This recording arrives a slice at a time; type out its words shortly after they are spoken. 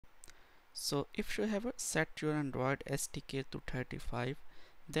So if you have set your Android SDK to 35,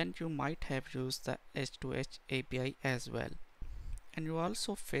 then you might have used the H2H API as well. And you're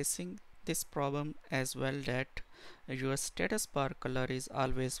also facing this problem as well, that your status bar color is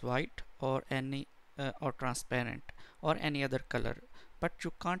always white or any or transparent or any other color, but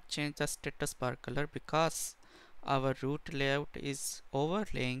you can't change the status bar color because our root layout is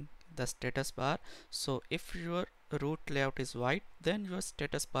overlaying the status bar. So if your root layout is white, then your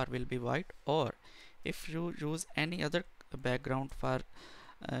status bar will be white, or if you use any other background for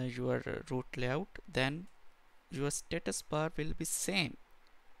your root layout, then your status bar will be same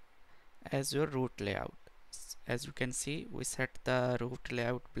as your root layout. As you can see, we set the root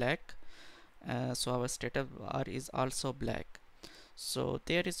layout black, so our status bar is also black. So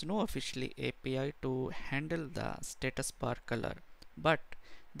there is no officially API to handle the status bar color, but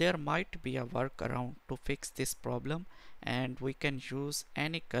there might be a workaround to fix this problem, and we can use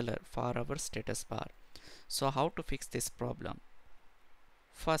any color for our status bar. So how to fix this problem?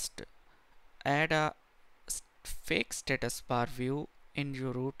 First, add a fake status bar view in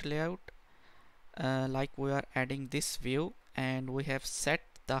your root layout, like we are adding this view, and we have set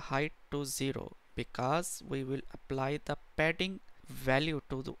the height to 0 because we will apply the padding value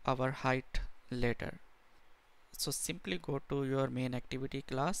to our height later. So simply go to your main activity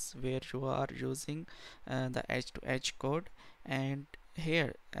class where you are using the edge to edge code, and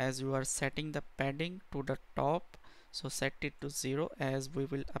here as you are setting the padding to the top, so set it to 0 as we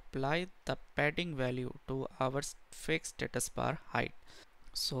will apply the padding value to our fixed status bar height.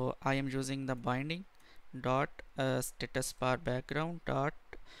 So I am using the binding dot status bar background dot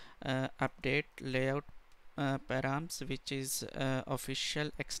update layout params, which is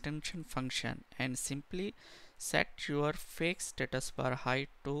official extension function, and simply set your fake status bar height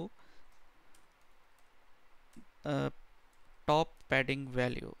to top padding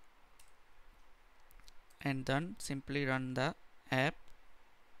value, and then simply run the app.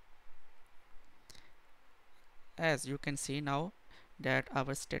 As you can see now that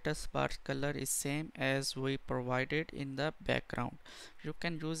our status bar color is same as we provided in the background. You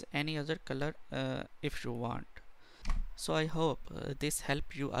can use any other color if you want. So I hope this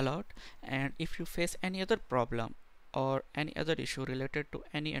helped you a lot, and if you face any other problem or any other issue related to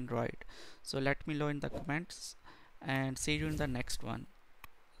any Android, so let me know in the comments, and see you in the next one.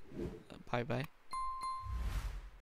 Bye bye.